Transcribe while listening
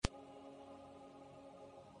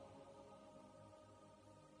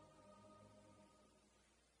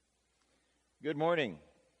Good morning.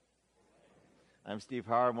 I'm Steve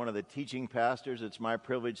Howard. I'm one of the teaching pastors. It's my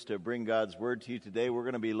privilege to bring God's Word to you today. We're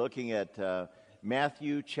going to be looking at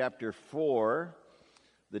Matthew chapter 4,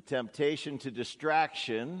 the temptation to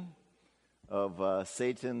distraction of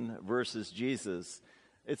Satan versus Jesus.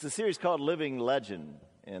 It's a series called Living Legend.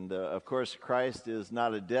 And of course, Christ is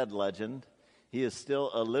not a dead legend. He is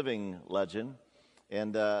still a living legend.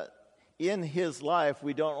 And in his life,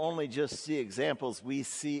 we don't only just see examples, we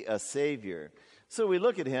see a Savior. So we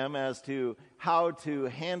look at him as to how to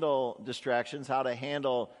handle distractions, how to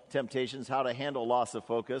handle temptations, how to handle loss of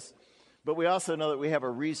focus. But we also know that we have a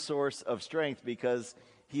resource of strength because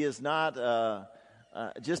he is not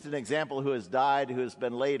just an example who has died, who has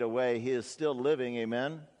been laid away. He is still living,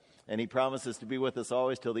 amen? And he promises to be with us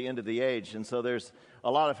always till the end of the age. And so there's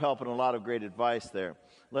a lot of help and a lot of great advice there.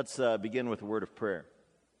 Let's begin with a word of prayer.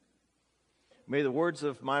 May the words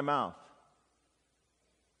of my mouth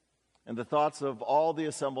and the thoughts of all the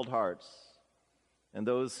assembled hearts and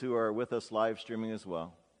those who are with us live streaming as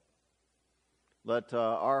well, let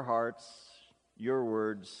our hearts, your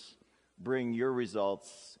words, bring your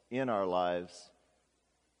results in our lives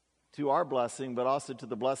to our blessing, but also to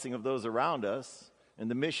the blessing of those around us and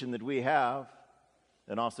the mission that we have,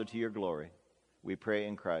 and also to your glory. We pray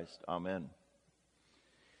in Christ. Amen.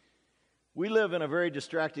 We live in a very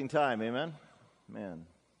distracting time, amen? Man,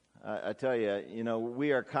 I tell you,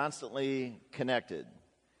 we are constantly connected.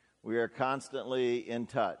 We are constantly in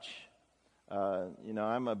touch.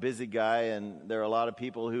 I'm a busy guy, and there are a lot of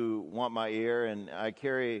people who want my ear, and I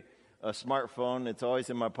carry a smartphone. It's always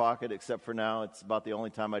in my pocket, except for now. It's about the only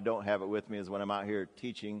time I don't have it with me is when I'm out here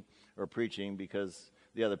teaching or preaching, because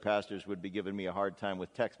the other pastors would be giving me a hard time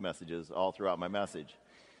with text messages all throughout my message.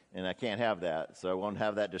 And I can't have that, so I won't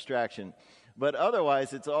have that distraction. But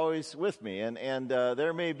otherwise, it's always with me. And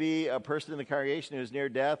there may be a person in the congregation who's near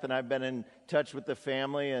death, and I've been in touch with the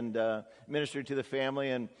family and ministered to the family.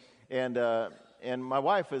 And my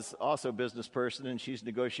wife is also a business person, and she's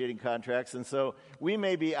negotiating contracts. And so we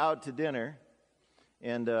may be out to dinner,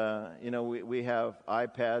 and, we have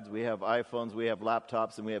iPads, we have iPhones, we have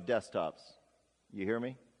laptops, and we have desktops. You hear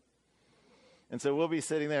me? And so we'll be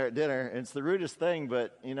sitting there at dinner, and it's the rudest thing,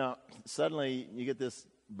 but, suddenly you get this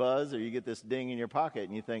buzz or you get this ding in your pocket,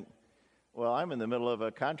 and you think, well, I'm in the middle of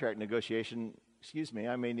a contract negotiation. Excuse me,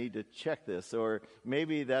 I may need to check this. Or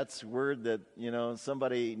maybe that's word that,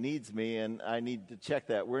 somebody needs me, and I need to check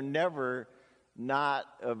that. We're never not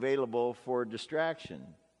available for distraction.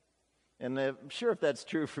 And I'm sure if that's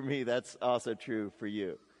true for me, that's also true for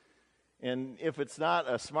you. And if it's not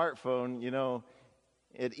a smartphone,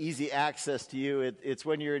 at easy access to you, it's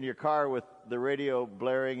when you're in your car with the radio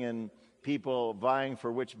blaring and people vying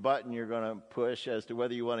for which button you're going to push as to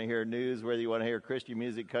whether you want to hear news, whether you want to hear Christian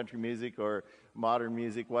music, country music, or modern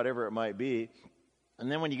music, whatever it might be.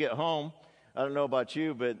 And then when you get home, I don't know about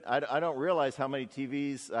you, but I don't realize how many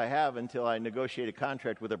TVs I have until I negotiate a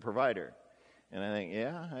contract with a provider. And I think,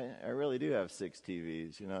 I really do have 6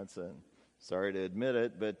 TVs. Sorry to admit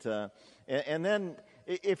it, but and then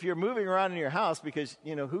if you're moving around in your house, because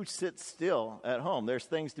who sits still at home? There's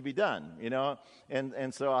things to be done,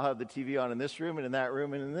 and so I'll have the TV on in this room and in that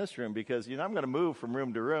room and in this room, because I'm going to move from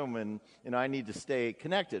room to room, and I need to stay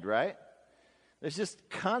connected, right? There's just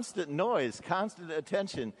constant noise, constant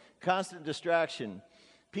attention, constant distraction.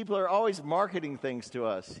 People are always marketing things to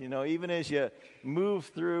us, even as you move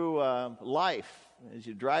through life, as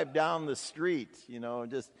you drive down the street,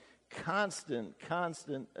 just constant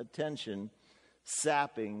attention,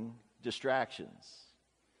 sapping distractions.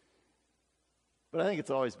 But I think it's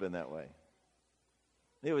always been that way.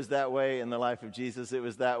 It was that way in the life of Jesus. It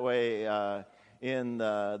was that way in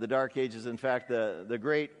the Dark Ages. In fact, the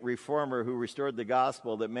great reformer who restored the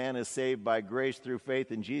gospel that man is saved by grace through faith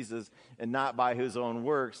in Jesus and not by his own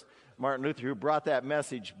works, Martin Luther, who brought that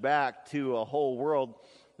message back to a whole world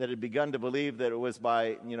that had begun to believe that it was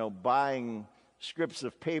by, buying strips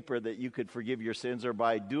of paper that you could forgive your sins, or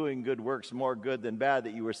by doing good works, more good than bad,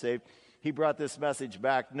 that you were saved. He brought this message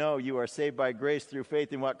back. No, you are saved by grace through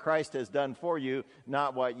faith in what Christ has done for you,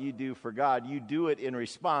 not what you do for God. You do it in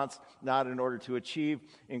response, not in order to achieve.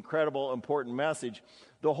 Incredible, important message.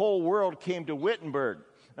 The whole world came to Wittenberg.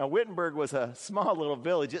 Now, Wittenberg was a small little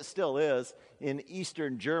village. It still is in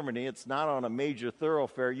eastern Germany. It's not on a major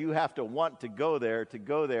thoroughfare. You have to want to go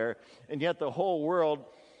there. And yet the whole world,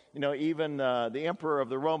 even the emperor of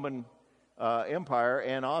the Roman Empire,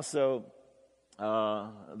 and also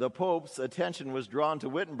the Pope's attention was drawn to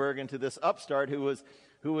Wittenberg and to this upstart who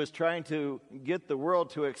was trying to get the world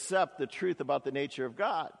to accept the truth about the nature of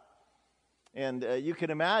God. And you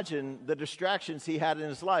can imagine the distractions he had in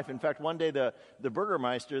his life. In fact, one day the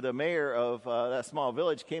Burgermeister, the mayor of that small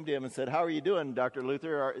village, came to him and said, "How are you doing, Dr.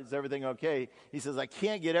 Luther? Is everything okay?" He says, "I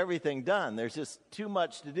can't get everything done. There's just too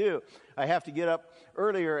much to do. I have to get up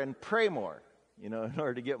earlier and pray more, in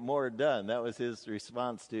order to get more done." That was his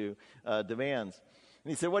response to demands.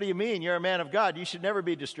 And he said, "What do you mean? You're a man of God. You should never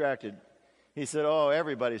be distracted." He said, "Oh,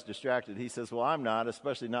 everybody's distracted." He says, "Well, I'm not,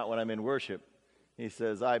 especially not when I'm in worship." He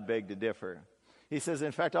says, "I beg to differ." He says,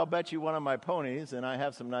 "In fact, I'll bet you one of my ponies, and I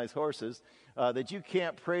have some nice horses, that you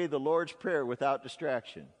can't pray the Lord's Prayer without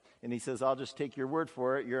distraction." And he says, "I'll just take your word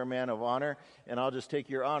for it. You're a man of honor, and I'll just take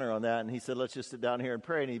your honor on that." And he said, "Let's just sit down here and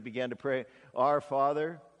pray." And he began to pray, "Our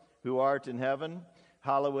Father, who art in heaven,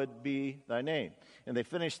 hallowed be thy name." And they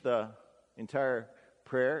finished the entire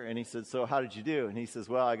prayer, and he said, "So how did you do?" And he says,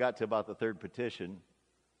 "Well, I got to about the third petition."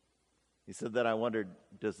 He said, "Then I wondered,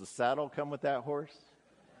 does the saddle come with that horse?"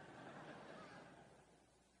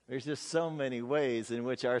 There's just so many ways in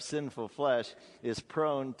which our sinful flesh is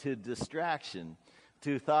prone to distraction,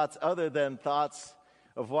 to thoughts other than thoughts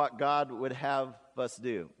of what God would have us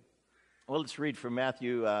do. Well, let's read from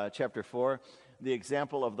Matthew chapter 4, the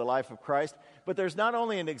example of the life of Christ. But there's not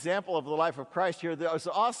only an example of the life of Christ here, there's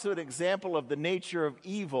also an example of the nature of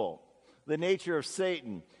evil, the nature of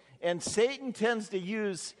Satan. And Satan tends to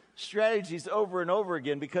use strategies over and over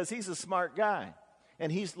again because he's a smart guy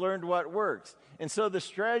and he's learned what works. And so the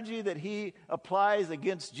strategy that he applies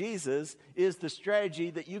against Jesus is the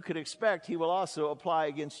strategy that you could expect he will also apply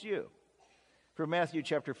against you. From Matthew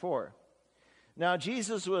chapter 4. "Now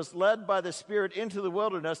Jesus was led by the Spirit into the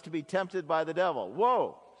wilderness to be tempted by the devil."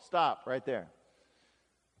 Whoa, stop right there.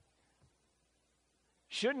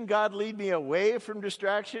 Shouldn't God lead me away from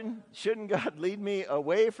distraction? Shouldn't God lead me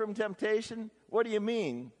away from temptation? What do you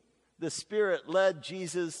mean? The Spirit led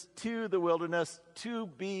Jesus to the wilderness to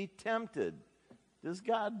be tempted. Does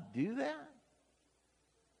God do that?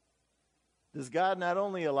 Does God not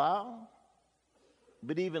only allow,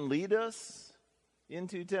 but even lead us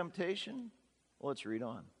into temptation? Well, let's read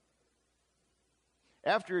on.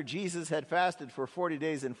 "After Jesus had fasted for 40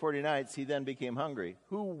 days and 40 nights, he then became hungry."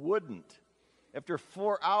 Who wouldn't? After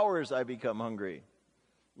 4 hours, I become hungry,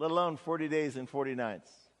 let alone 40 days and 40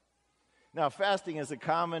 nights. Now, fasting is a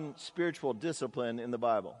common spiritual discipline in the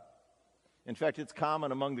Bible. In fact, it's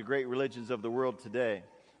common among the great religions of the world today.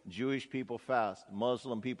 Jewish people fast.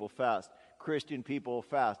 Muslim people fast. Christian people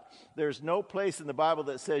fast. There's no place in the Bible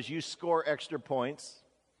that says you score extra points,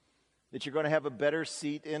 that you're going to have a better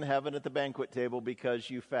seat in heaven at the banquet table because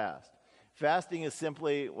you fast. Fasting is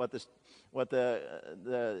simply what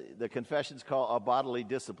the confessions call a bodily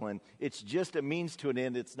discipline. It's just a means to an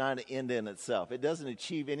end. It's not an end in itself. It doesn't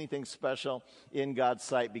achieve anything special in God's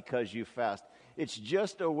sight because you fast. It's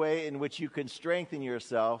just a way in which you can strengthen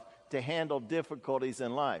yourself to handle difficulties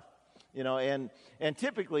in life. And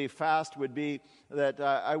typically fast would be that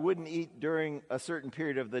I wouldn't eat during a certain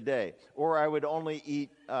period of the day, or I would only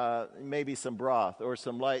eat maybe some broth or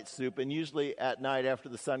some light soup, and usually at night after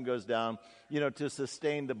the sun goes down, to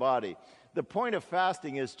sustain the body. The point of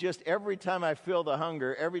fasting is just every time I feel the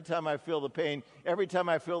hunger, every time I feel the pain, every time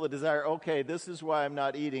I feel the desire, okay, this is why I'm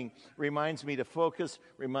not eating, reminds me to focus,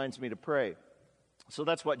 reminds me to pray. So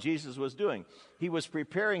that's what Jesus was doing. He was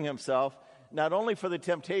preparing himself not only for the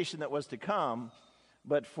temptation that was to come,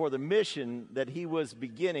 but for the mission that he was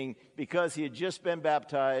beginning because he had just been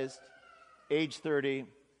baptized, age 30,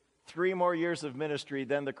 3 more years of ministry,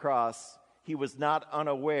 then the cross. He was not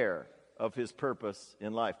unaware of his purpose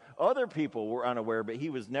in life. Other people were unaware, but he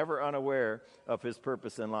was never unaware of his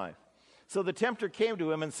purpose in life. So the tempter came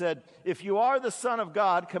to him and said, "If you are the Son of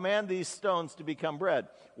God, command these stones to become bread."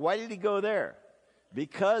 Why did he go there?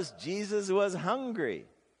 Because Jesus was hungry.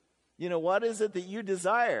 What is it that you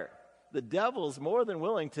desire? The devil's more than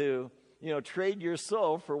willing to, trade your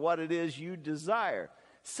soul for what it is you desire.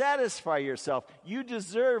 Satisfy yourself. You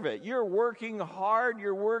deserve it. You're working hard.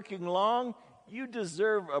 You're working long. You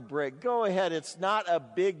deserve a break. Go ahead. It's not a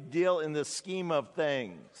big deal in the scheme of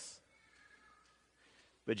things.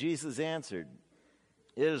 But Jesus answered,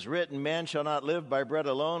 "It is written, man shall not live by bread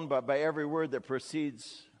alone, but by every word that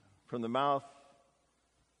proceeds from the mouth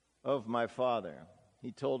of my Father."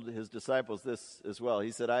 He told his disciples this as well.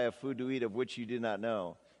 He said, "I have food to eat of which you do not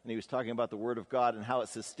know." And he was talking about the Word of God and how it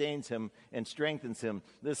sustains him and strengthens him.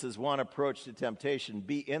 This is one approach to temptation.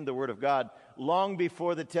 Be in the Word of God long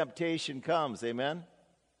before the temptation comes. Amen?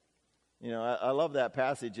 I love that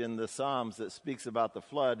passage in the Psalms that speaks about the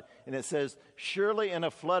flood. And it says, "Surely in a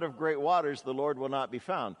flood of great waters the Lord will not be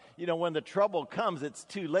found." When the trouble comes, it's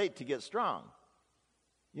too late to get strong.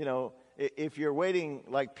 if you're waiting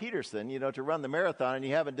like Peterson, to run the marathon and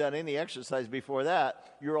you haven't done any exercise before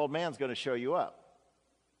that, your old man's going to show you up.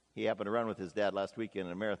 He happened to run with his dad last weekend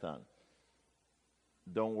in a marathon.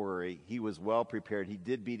 Don't worry. He was well prepared. He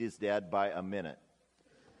did beat his dad by a minute.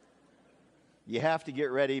 You have to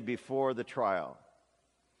get ready before the trial.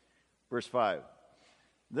 Verse 5.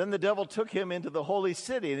 Then the devil took him into the holy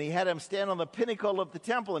city, and he had him stand on the pinnacle of the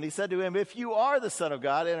temple, and he said to him, if you are the Son of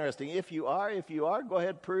God, interesting, if you are, go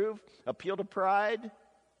ahead, prove, appeal to pride.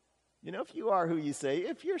 If you are who you say,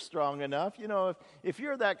 if you're strong enough, if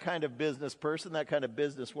you're that kind of business person, that kind of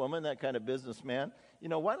businesswoman, that kind of businessman,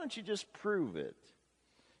 why don't you just prove it?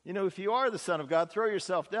 If you are the Son of God, throw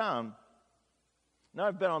yourself down. Now,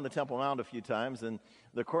 I've been on the Temple Mount a few times, and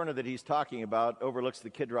the corner that he's talking about overlooks the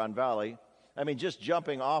Kidron Valley. I mean, just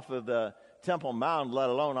jumping off of the Temple Mount, let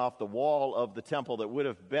alone off the wall of the temple that would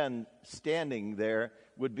have been standing there,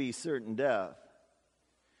 would be certain death.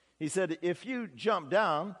 He said, if you jump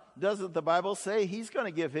down, doesn't the Bible say he's going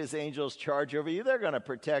to give his angels charge over you? They're going to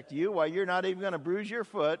protect you while you're not even going to bruise your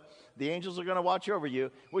foot. The angels are going to watch over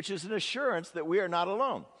you, which is an assurance that we are not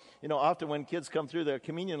alone. Often when kids come through the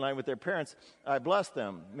communion line with their parents, I bless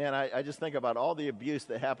them. Man, I just think about all the abuse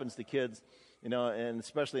that happens to kids, and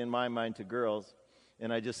especially in my mind to girls.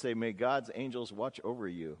 And I just say, may God's angels watch over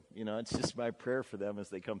you. It's just my prayer for them as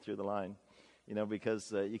they come through the line,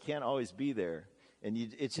 because you can't always be there. And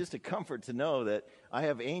it's just a comfort to know that I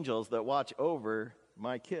have angels that watch over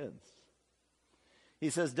my kids.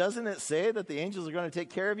 He says, doesn't it say that the angels are going to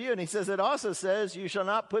take care of you? And he says, it also says, you shall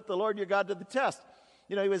not put the Lord your God to the test.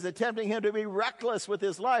 He was attempting him to be reckless with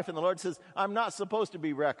his life. And the Lord says, I'm not supposed to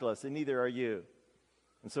be reckless, and neither are you.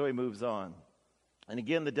 And so he moves on. And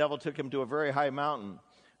again, the devil took him to a very high mountain.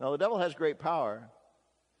 Now, the devil has great power.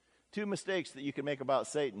 Two mistakes that you can make about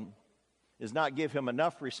Satan is not give him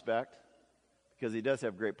enough respect, because he does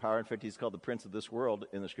have great power. In fact, he's called the prince of this world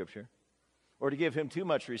in the scripture. Or to give him too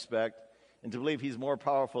much respect and to believe he's more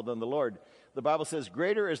powerful than the Lord. The Bible says,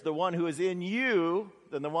 greater is the one who is in you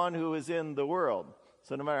than the one who is in the world.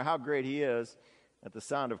 So no matter how great he is, at the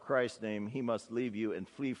sound of Christ's name, he must leave you and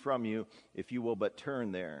flee from you if you will but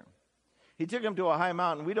turn there. He took him to a high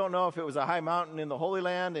mountain. We don't know if it was a high mountain in the Holy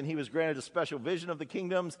Land and he was granted a special vision of the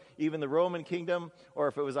kingdoms, even the Roman kingdom, or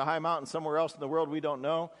if it was a high mountain somewhere else in the world. We don't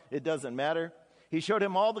know. It doesn't matter. He showed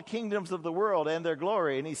him all the kingdoms of the world and their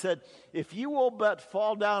glory. And he said, if you will but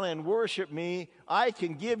fall down and worship me, I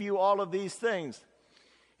can give you all of these things.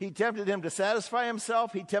 He tempted him to satisfy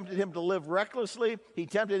himself. He tempted him to live recklessly. He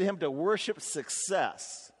tempted him to worship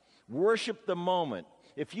success, worship the moment.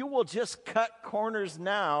 If you will just cut corners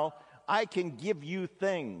now, I can give you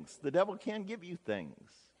things. The devil can give you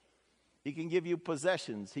things. He can give you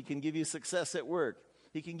possessions. He can give you success at work.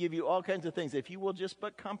 He can give you all kinds of things if you will just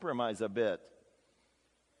but compromise a bit.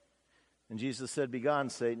 And Jesus said, begone,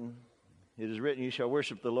 Satan. It is written, you shall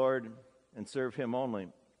worship the Lord and serve him only.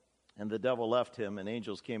 And the devil left him, and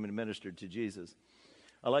angels came and ministered to Jesus.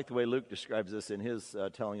 I like the way Luke describes this in his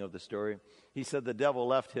telling of the story. He said the devil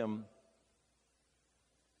left him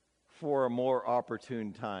for a more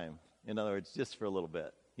opportune time. In other words, just for a little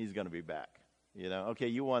bit. He's going to be back. Okay,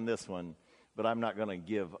 you won this one, but I'm not going to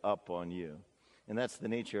give up on you. And that's the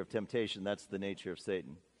nature of temptation. That's the nature of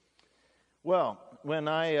Satan. Well, when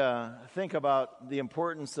I think about the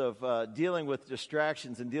importance of dealing with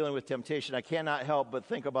distractions and dealing with temptation, I cannot help but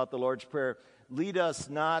think about the Lord's Prayer, lead us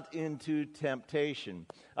not into temptation.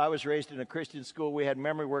 I was raised in a Christian school. We had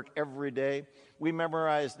memory work every day. We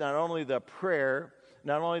memorized not only the prayer,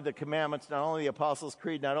 not only the commandments, not only the Apostles'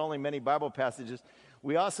 Creed, not only many Bible passages,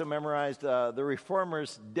 we also memorized the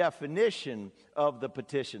Reformers' definition of the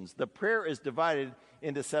petitions. The prayer is divided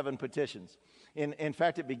into 7 petitions. In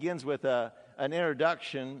fact, it begins with an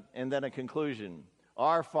introduction and then a conclusion.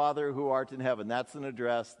 Our Father who art in heaven. That's an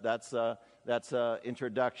address. That's an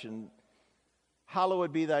introduction.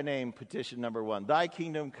 Hallowed be thy name, petition number 1. Thy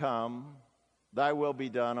kingdom come, thy will be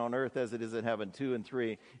done on earth as it is in heaven, 2 and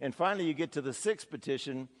 3. And finally, you get to the 6th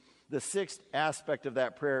petition. The 6th aspect of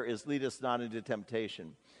that prayer is lead us not into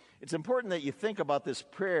temptation. It's important that you think about this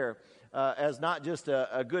prayer as not just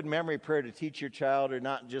a good memory prayer to teach your child, or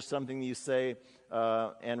not just something you say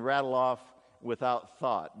and rattle off without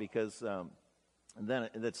thought, because then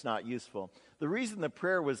that's not useful. The reason the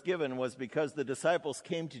prayer was given was because the disciples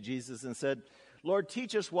came to Jesus and said, Lord,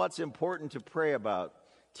 teach us what's important to pray about.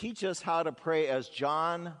 Teach us how to pray as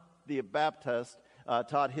John the Baptist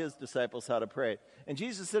taught his disciples how to pray. And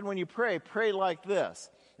Jesus said, when you pray, pray like this.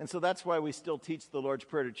 And so that's why we still teach the Lord's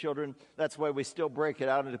Prayer to children. That's why we still break it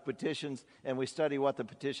out into petitions, and we study what the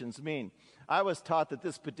petitions mean. I was taught that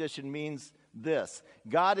this petition means this: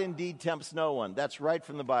 God indeed tempts no one. That's right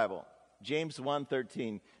from the Bible. James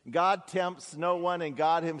 1:13. God tempts no one, and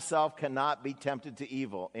God himself cannot be tempted to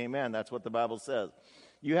evil. Amen. That's what the Bible says.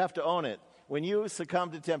 You have to own it. When you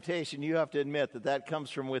succumb to temptation, you have to admit that that comes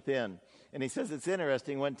from within. And he says it's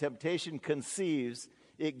interesting, when temptation conceives,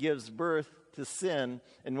 it gives birth to sin,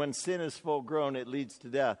 and when sin is full grown, it leads to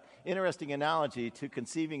death. Interesting analogy to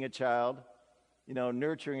conceiving a child,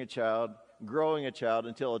 nurturing a child, growing a child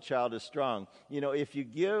until a child is strong. If you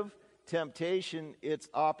give temptation its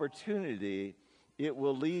opportunity, it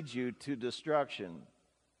will lead you to destruction.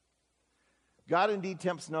 God indeed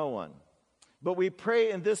tempts no one. But we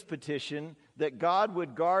pray in this petition that God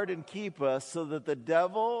would guard and keep us so that the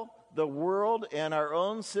devil, the world, and our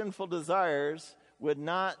own sinful desires would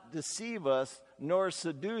not deceive us nor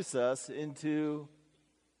seduce us into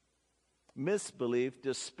misbelief,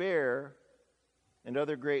 despair, and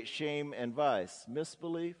other great shame and vice.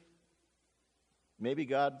 Misbelief? Maybe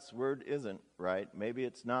God's word isn't right. Maybe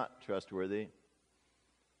it's not trustworthy.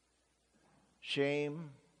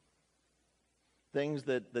 Shame? Things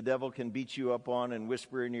that the devil can beat you up on and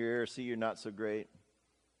whisper in your ear, see, you're not so great.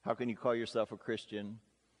 How can you call yourself a Christian?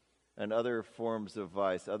 And other forms of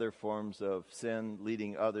vice, other forms of sin,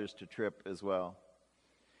 leading others to trip as well.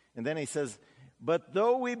 And then he says, but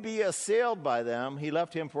though we be assailed by them, he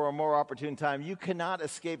left him for a more opportune time. You cannot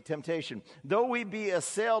escape temptation. Though we be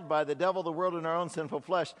assailed by the devil, the world, and our own sinful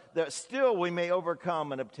flesh, that still we may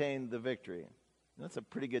overcome and obtain the victory. That's a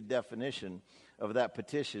pretty good definition of that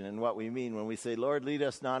petition and what we mean when we say, Lord, lead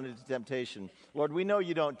us not into temptation. Lord, we know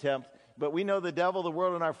you don't tempt, but we know the devil, the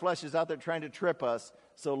world, and our flesh is out there trying to trip us.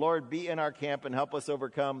 So, Lord, be in our camp and help us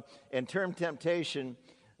overcome and turn temptation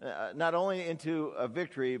not only into a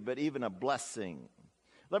victory, but even a blessing.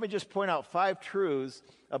 Let me just point out 5 truths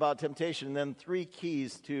about temptation and then 3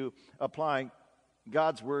 keys to applying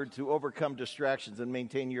God's word to overcome distractions and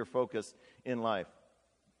maintain your focus in life.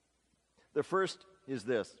 The first is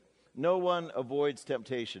this: no one avoids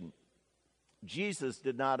temptation. Jesus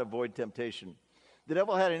did not avoid temptation. The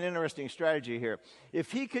devil had an interesting strategy here.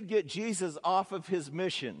 If he could get Jesus off of his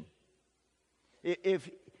mission, if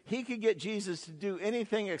he could get Jesus to do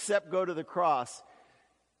anything except go to the cross,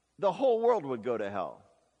 the whole world would go to hell.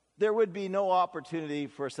 There would be no opportunity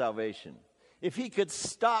for salvation. If he could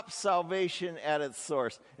stop salvation at its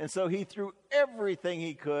source. And so he threw everything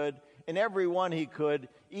he could and everyone he could,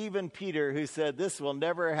 even Peter, who said, this will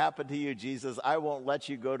never happen to you, Jesus. I won't let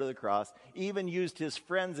you go to the cross. Even used his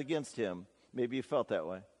friends against him. Maybe you felt that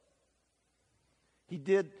way. He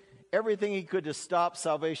did everything he could to stop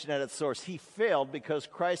salvation at its source. He failed because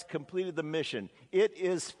Christ completed the mission. It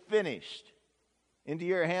is finished. Into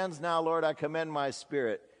your hands now, Lord, I commend my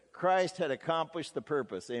spirit. Christ had accomplished the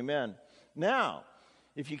purpose. Amen. Now,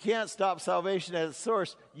 if you can't stop salvation at its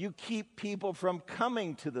source, you keep people from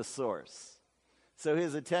coming to the source. So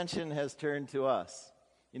his attention has turned to us.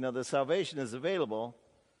 The salvation is available.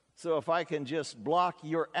 So if I can just block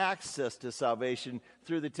your access to salvation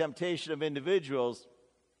through the temptation of individuals,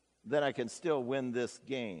 then I can still win this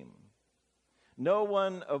game. No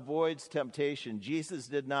one avoids temptation. Jesus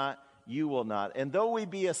did not, you will not. And though we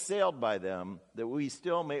be assailed by them, that we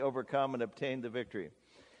still may overcome and obtain the victory.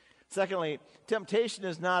 Secondly, temptation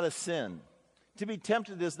is not a sin. To be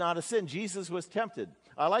tempted is not a sin. Jesus was tempted.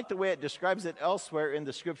 I like the way it describes it elsewhere in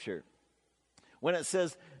the scripture. When it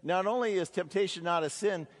says, not only is temptation not a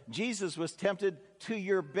sin, Jesus was tempted to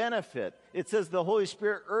your benefit. It says the Holy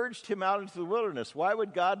Spirit urged him out into the wilderness. Why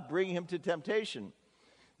would God bring him to temptation?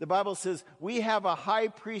 The Bible says, we have a high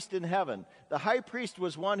priest in heaven. The high priest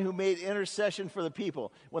was one who made intercession for the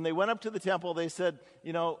people. When they went up to the temple, they said,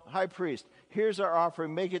 high priest, here's our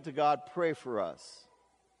offering. Make it to God. Pray for us.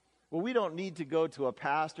 Well, we don't need to go to a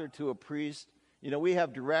pastor, to a priest. We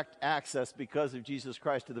have direct access because of Jesus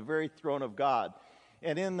Christ to the very throne of God.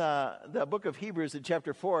 And in the book of Hebrews in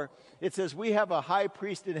chapter 4, it says, we have a high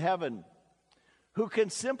priest in heaven who can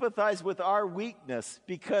sympathize with our weakness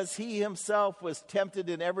because he himself was tempted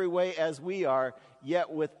in every way as we are,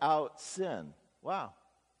 yet without sin. Wow.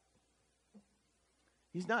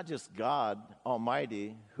 He's not just God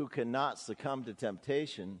Almighty who cannot succumb to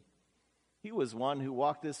temptation. He was one who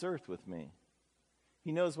walked this earth with me.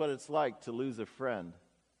 He knows what it's like to lose a friend.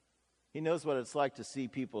 He knows what it's like to see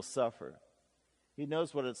people suffer. He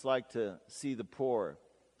knows what it's like to see the poor,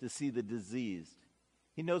 to see the diseased.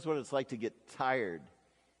 He knows what it's like to get tired.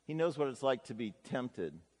 He knows what it's like to be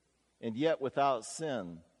tempted, and yet without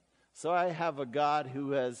sin. So I have a God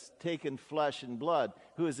who has taken flesh and blood,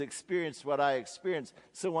 who has experienced what I experienced.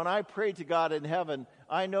 So when I pray to God in heaven,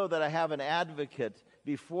 I know that I have an advocate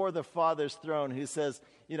before the Father's throne who says,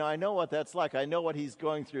 I know what that's like. I know what he's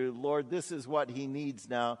going through. Lord, this is what he needs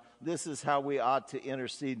now. This is how we ought to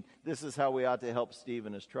intercede. This is how we ought to help Steve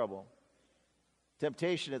in his trouble.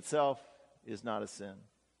 Temptation itself is not a sin.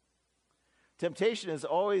 Temptation is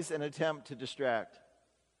always an attempt to distract.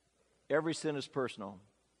 Every sin is personal.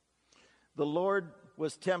 The Lord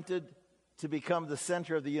was tempted to become the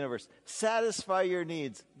center of the universe. Satisfy your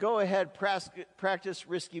needs. Go ahead, practice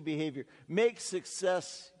risky behavior. Make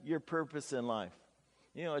success your purpose in life.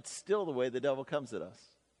 It's still the way the devil comes at us.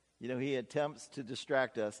 He attempts to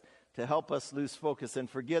distract us, to help us lose focus and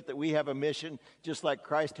forget that we have a mission, just like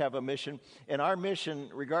Christ have a mission. And our mission,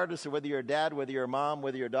 regardless of whether you're a dad, whether you're a mom,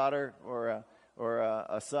 whether you're a daughter or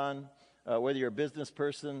a son, whether you're a business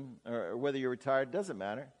person or whether you're retired, doesn't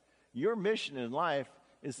matter. Your mission in life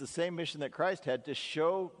is the same mission that Christ had, to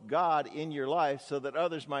show God in your life so that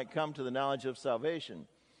others might come to the knowledge of salvation.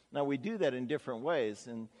 Now, we do that in different ways,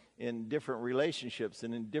 in different relationships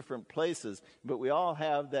and in different places, but we all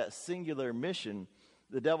have that singular mission.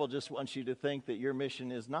 The devil just wants you to think that your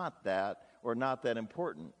mission is not that or not that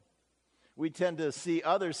important. We tend to see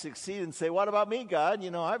others succeed and say, what about me, God?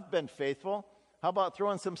 I've been faithful. How about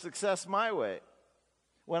throwing some success my way?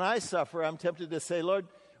 When I suffer, I'm tempted to say, Lord,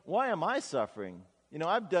 why am I suffering?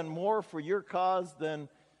 I've done more for your cause than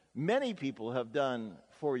many people have done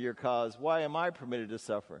for your cause. Why am I permitted to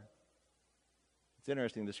suffer? It's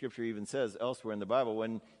interesting. The scripture even says elsewhere in the Bible,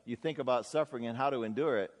 when you think about suffering and how to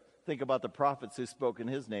endure it, think about the prophets who spoke in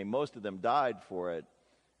his name. Most of them died for it.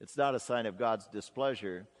 It's not a sign of God's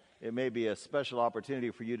displeasure. It may be a special opportunity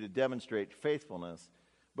for you to demonstrate faithfulness.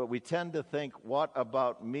 But we tend to think, what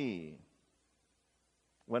about me?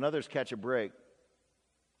 When others catch a break,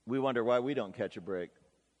 we wonder why we don't catch a break.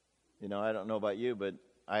 I don't know about you, but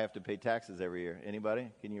I have to pay taxes every year. Anybody?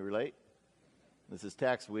 Can you relate? This is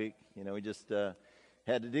tax week. We just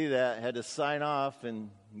had to do that, had to sign off and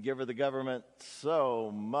give the government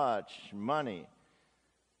so much money.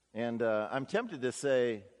 And I'm tempted to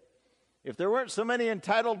say, if there weren't so many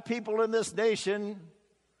entitled people in this nation,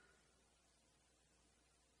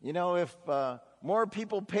 if more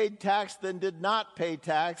people paid tax than did not pay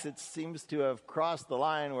tax, it seems to have crossed the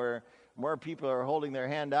line where more people are holding their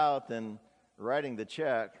hand out than writing the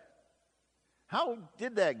check. How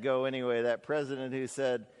did that go anyway, that president who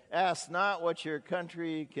said, ask not what your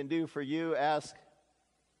country can do for you, ask.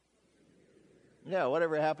 Yeah,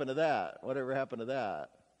 whatever happened to that? Whatever happened to that?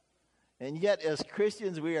 And yet, as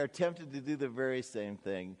Christians, we are tempted to do the very same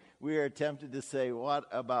thing. We are tempted to say, what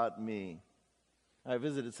about me? I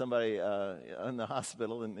visited somebody in the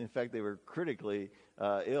hospital, and in fact, they were critically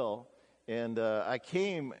ill. And I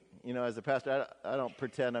came, as a pastor, I don't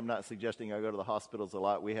pretend, I'm not suggesting I go to the hospitals a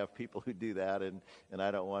lot. We have people who do that, and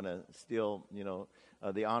I don't want to steal,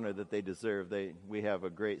 the honor that they deserve. We have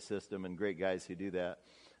a great system and great guys who do that.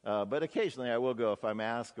 But occasionally I will go if I'm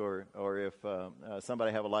asked or if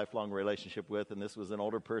somebody I have a lifelong relationship with, and this was an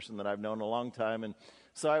older person that I've known a long time. And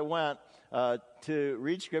so I went to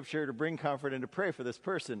read Scripture, to bring comfort, and to pray for this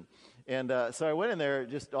person. And so I went in there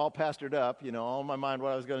just all pastored up, all in my mind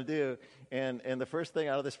what I was going to do. And the first thing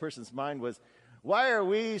out of this person's mind was, why are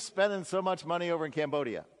we spending so much money over in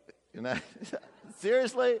Cambodia?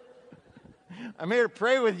 Seriously? I'm here to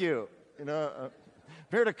pray with you, I'm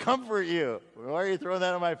here to comfort you. Why are you throwing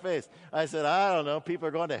that in my face? I said, I don't know. People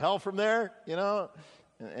are going to hell from there,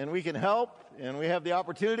 and we can help, and we have the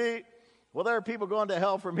opportunity. Well, there are people going to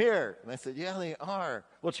hell from here. And I said, yeah, they are.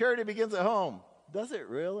 Well, charity begins at home. Does it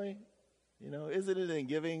really? Isn't it in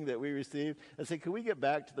giving that we receive? I said, can we get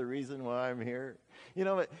back to the reason why I'm here?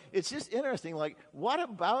 It's just interesting. Like, what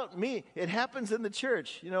about me? It happens in the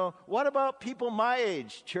church. What about people my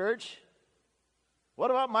age, church? What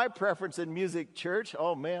about my preference in music, church?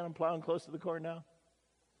 Oh, man, I'm plowing close to the core now.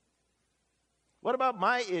 What about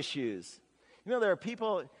my issues? There are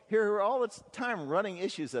people here who are all the time running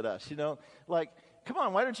issues at us, Like, come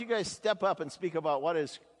on, why don't you guys step up and speak about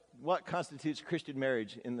what constitutes Christian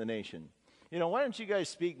marriage in the nation? Why don't you guys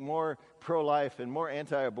speak more pro-life and more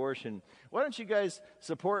anti-abortion? Why don't you guys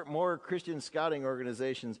support more Christian scouting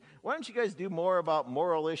organizations? Why don't you guys do more about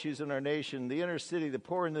moral issues in our nation, the inner city, the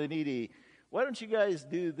poor and the needy? Why don't you guys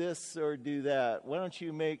do this or do that? Why don't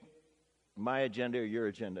you make my agenda or your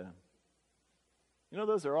agenda?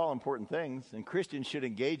 Those are all important things, and Christians should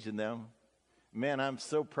engage in them. Man, I'm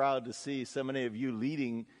so proud to see so many of you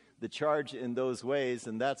leading the charge in those ways,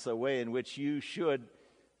 and that's a way in which you should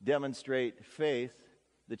demonstrate faith.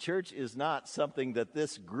 The church is not something that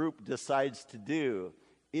this group decides to do.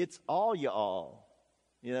 It's all y'all,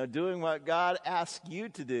 doing what God asks you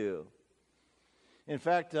to do. In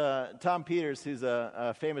fact, Tom Peters, who's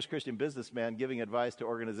a famous Christian businessman giving advice to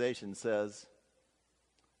organizations, says,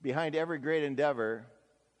 behind every great endeavor,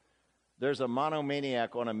 there's a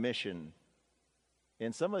monomaniac on a mission.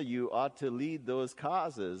 And some of you ought to lead those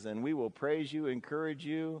causes, and we will praise you, encourage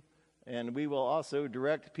you, and we will also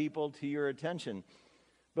direct people to your attention.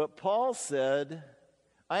 But Paul said,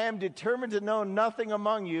 I am determined to know nothing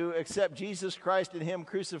among you except Jesus Christ and Him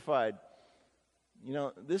crucified. You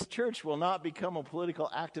know, this church will not become a political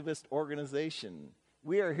activist organization.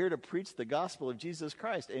 We are here to preach the gospel of Jesus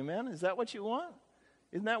Christ. Amen? Is that what you want?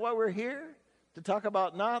 Isn't that why we're here? To talk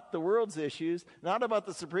about not the world's issues, not about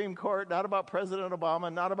the Supreme Court, not about President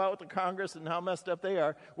Obama, not about the Congress and how messed up they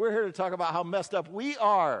are. We're here to talk about how messed up we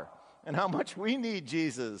are and how much we need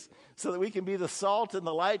Jesus so that we can be the salt and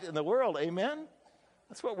the light in the world. Amen?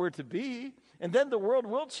 That's what we're to be. And then the world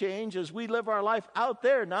will change as we live our life out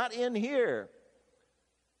there, not in here.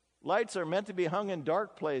 Lights are meant to be hung in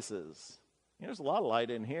dark places. You know, there's a lot of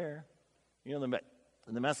light in here. You know,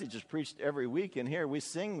 the message is preached every week in here. We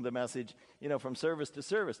sing the message, you know, from service to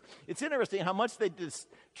service. It's interesting how much they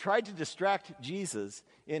tried to distract Jesus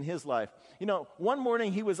in his life. You know, one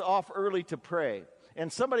morning he was off early to pray,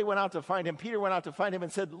 and somebody went out to find him. Peter went out to find him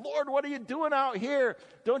and said, Lord, what are you doing out here?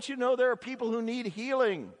 Don't you know there are people who need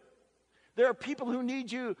healing? There are people who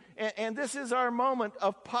need you, and this is our moment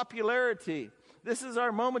of popularity. This is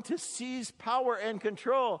our moment to seize power and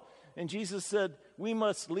control. And Jesus said, we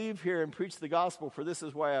must leave here and preach the gospel, for this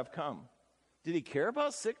is why I've come. Did he care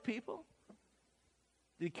about sick people?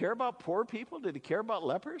 Did he care about poor people? Did he care about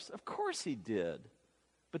lepers? Of course he did.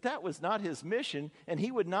 But that was not his mission, and he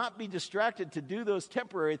would not be distracted to do those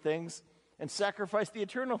temporary things and sacrifice the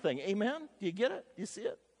eternal thing. Amen? Do you get it? Do you see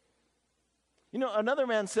it? You know, another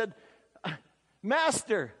man said,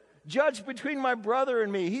 Master, judge between my brother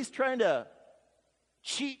and me. He's trying to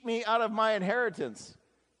cheat me out of my inheritance.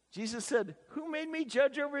 Jesus said, who made me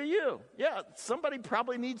judge over you? Yeah, somebody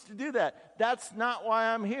probably needs to do that. That's not why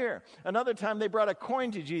I'm here. Another time they brought a coin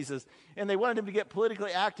to Jesus, and they wanted him to get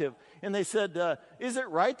politically active. And they said, is it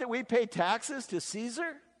right that we pay taxes to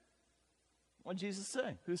Caesar? What did Jesus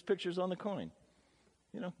say? Whose picture's on the coin?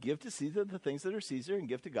 You know, give to Caesar the things that are Caesar, and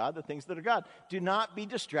give to God the things that are God. Do not be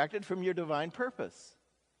distracted from your divine purpose.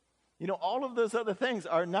 You know, all of those other things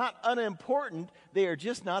are not unimportant. They are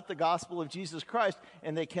just not the gospel of Jesus Christ,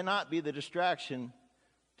 and they cannot be the distraction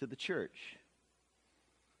to the church.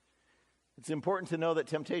 It's important to know that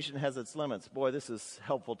temptation has its limits. Boy, this is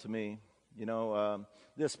helpful to me. You know,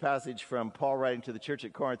 this passage from Paul writing to the church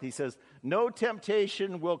at Corinth, he says, no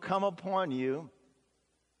temptation will come upon you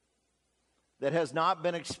that has not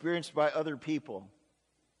been experienced by other people.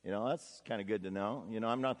 You know, that's kind of good to know. You know,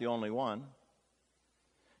 I'm not the only one.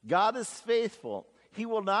 God is faithful. He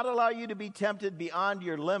will not allow you to be tempted beyond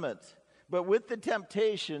your limit, but with the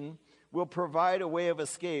temptation will provide a way of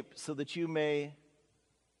escape so that you may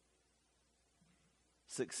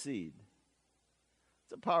succeed.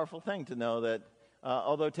 It's a powerful thing to know that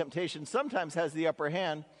although temptation sometimes has the upper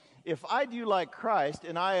hand, if I do like Christ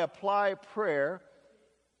and I apply prayer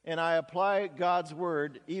and I apply God's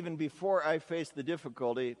word even before I face the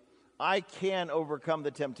difficulty, I can overcome the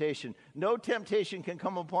temptation. No temptation can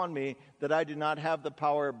come upon me that I do not have the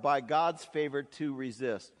power by God's favor to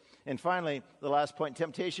resist. And finally, the last point,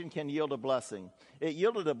 temptation can yield a blessing. It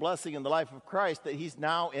yielded a blessing in the life of Christ that he's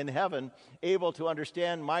now in heaven, able to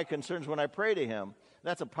understand my concerns when I pray to him.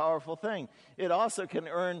 That's a powerful thing. It also can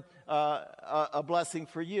earn a blessing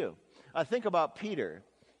for you. I think about Peter.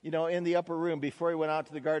 You know, in the upper room, before he went out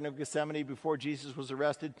to the Garden of Gethsemane, before Jesus was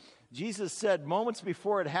arrested, Jesus said moments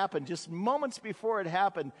before it happened, just moments before it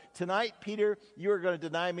happened, tonight, Peter, you are going to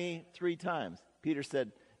deny me 3 times. Peter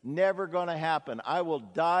said, never going to happen. I will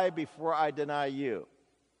die before I deny you.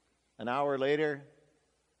 An hour later,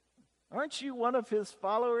 aren't you one of his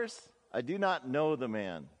followers? I do not know the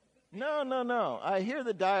man. No. I hear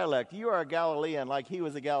the dialect. You are a Galilean like he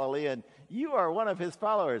was a Galilean. You are one of his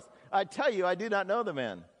followers. I tell you, I do not know the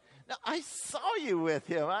man. Now, I saw you with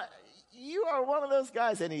him. You are one of those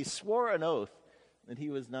guys. And he swore an oath that he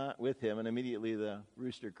was not with him. And immediately the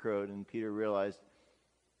rooster crowed, and Peter realized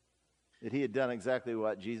that he had done exactly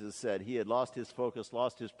what Jesus said. He had lost his focus,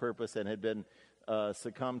 lost his purpose, and had been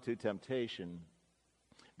succumbed to temptation.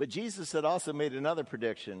 But Jesus had also made another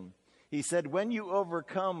prediction. He said, when you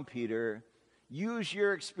overcome, Peter, use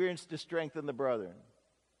your experience to strengthen the brethren.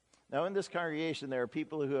 Now, in this congregation, there are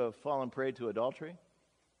people who have fallen prey to adultery.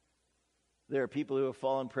 There are people who have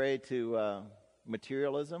fallen prey to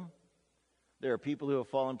materialism. There are people who have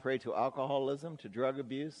fallen prey to alcoholism, to drug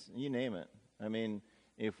abuse, you name it. I mean,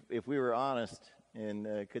 if we were honest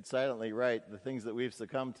and could silently write the things that we've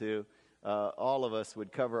succumbed to, all of us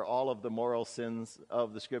would cover all of the moral sins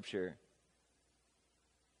of the Scripture.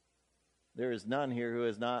 There is none here who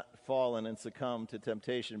has not fallen and succumbed to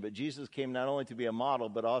temptation. But Jesus came not only to be a model,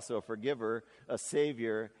 but also a forgiver, a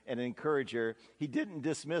savior, and an encourager. He didn't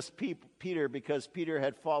dismiss Peter because Peter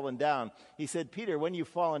had fallen down. He said, Peter, when you've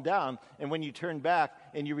fallen down and when you turn back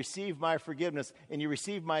and you receive my forgiveness and you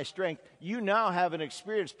receive my strength, you now have an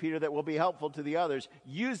experience, Peter, that will be helpful to the others.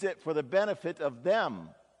 Use it for the benefit of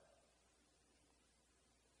them.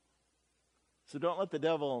 So don't let the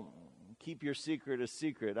devil keep your secret a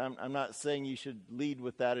secret. I'm not saying you should lead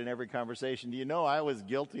with that in every conversation. Do you know I was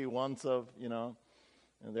guilty once of,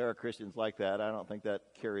 and there are Christians like that. I don't think that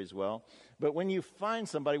carries well. But when you find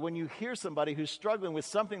somebody, when you hear somebody who's struggling with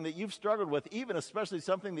something that you've struggled with, even especially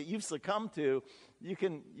something that you've succumbed to, you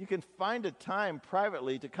can find a time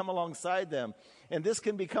privately to come alongside them. And this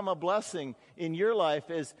can become a blessing in your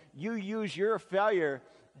life as you use your failure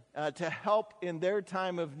to help in their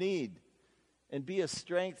time of need. And be a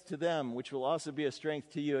strength to them, which will also be a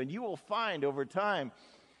strength to you. And you will find over time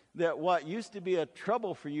that what used to be a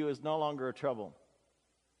trouble for you is no longer a trouble.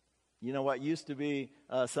 What used to be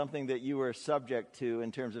something that you were subject to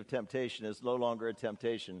in terms of temptation is no longer a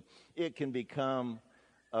temptation. It can become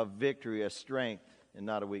a victory, a strength, and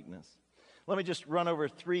not a weakness. Let me just run over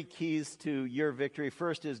 3 keys to your victory.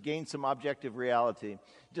 First is gain some objective reality.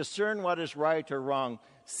 Discern what is right or wrong.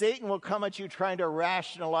 Satan will come at you trying to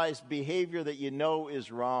rationalize behavior that you know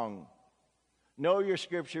is wrong. Know your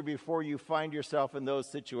Scripture before you find yourself in those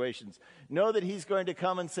situations. Know that he's going to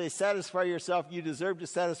come and say, satisfy yourself. You deserve to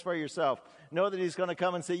satisfy yourself. Know that he's going to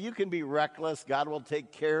come and say, you can be reckless. God will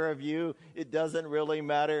take care of you. It doesn't really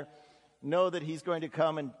matter. Know that he's going to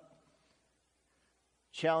come and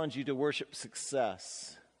challenge you to worship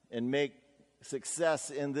success and make success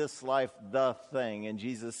in this life the thing. And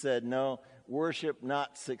Jesus said, no, worship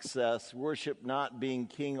not success, worship not being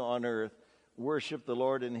king on earth, worship the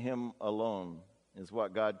Lord and him alone is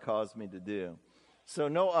what God caused me to do. So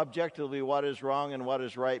know objectively what is wrong and what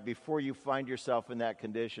is right before you find yourself in that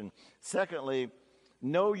condition. Secondly,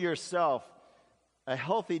 know yourself. A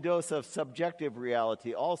healthy dose of subjective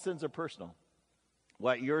reality. All sins are personal.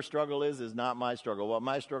 What your struggle is not my struggle. What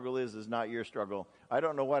my struggle is not your struggle. I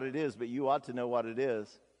don't know what it is, but you ought to know what it is.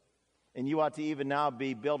 And you ought to even now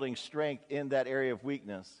be building strength in that area of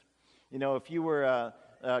weakness. If you were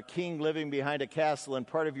a king living behind a castle and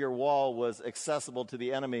part of your wall was accessible to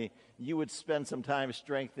the enemy, you would spend some time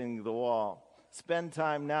strengthening the wall. Spend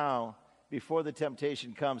time now before the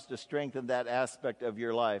temptation comes to strengthen that aspect of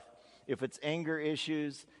your life. If it's anger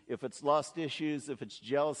issues, if it's lust issues, if it's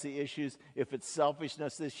jealousy issues, if it's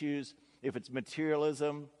selfishness issues, if it's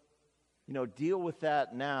materialism, deal with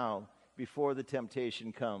that now before the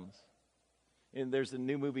temptation comes. And there's a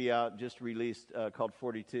new movie out, just released, called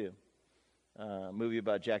 42. A movie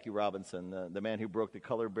about Jackie Robinson, the man who broke the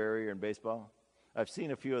color barrier in baseball. I've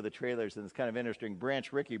seen a few of the trailers, and it's kind of interesting.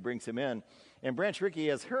 Branch Rickey brings him in, and Branch Rickey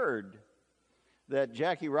has heard that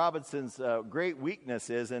Jackie Robinson's great weakness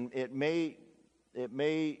is, and it may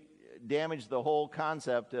damage the whole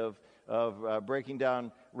concept of breaking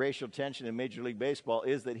down racial tension in Major League Baseball,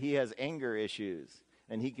 is that he has anger issues,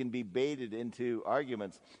 and he can be baited into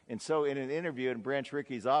arguments. And so in an interview in Branch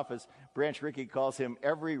Rickey's office, Branch Rickey calls him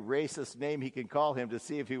every racist name he can call him to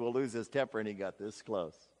see if he will lose his temper, and he got this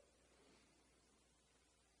close.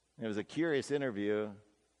 It was a curious interview.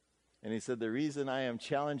 And he said, the reason I am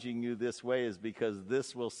challenging you this way is because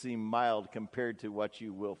this will seem mild compared to what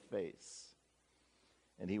you will face.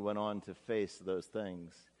 And he went on to face those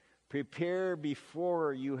things. Prepare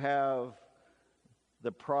before you have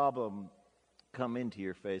the problem come into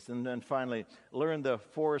your face. And then finally, learn the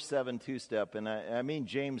 4-7 2-step. And I mean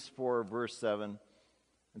James 4, verse 7.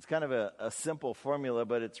 It's kind of a simple formula,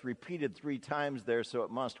 but it's repeated 3 times there, so it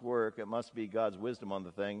must work. It must be God's wisdom on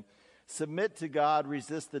the thing. Submit to God,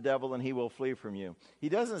 resist the devil, and he will flee from you. He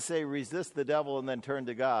doesn't say resist the devil and then turn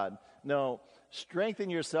to God. No, strengthen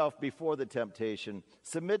yourself before the temptation.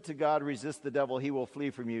 Submit to God, resist the devil, he will flee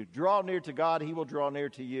from you. Draw near to God, he will draw near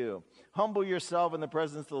to you. Humble yourself in the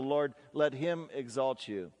presence of the Lord, let him exalt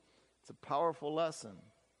you. It's a powerful lesson.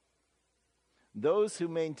 Those who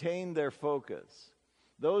maintain their focus,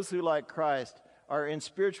 those who, like Christ, are in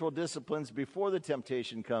spiritual disciplines before the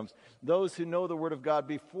temptation comes, those who know the Word of God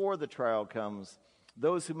before the trial comes,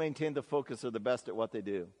 those who maintain the focus are the best at what they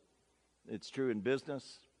do. It's true in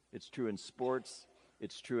business, it's true in sports,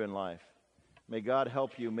 it's true in life. May God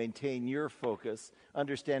help you maintain your focus,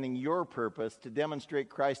 understanding your purpose to demonstrate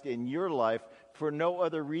Christ in your life. For no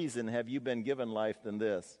other reason have you been given life than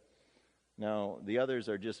this. Now, the others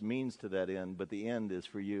are just means to that end, but the end is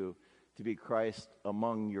for you to be Christ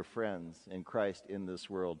among your friends and Christ in this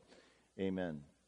world. Amen.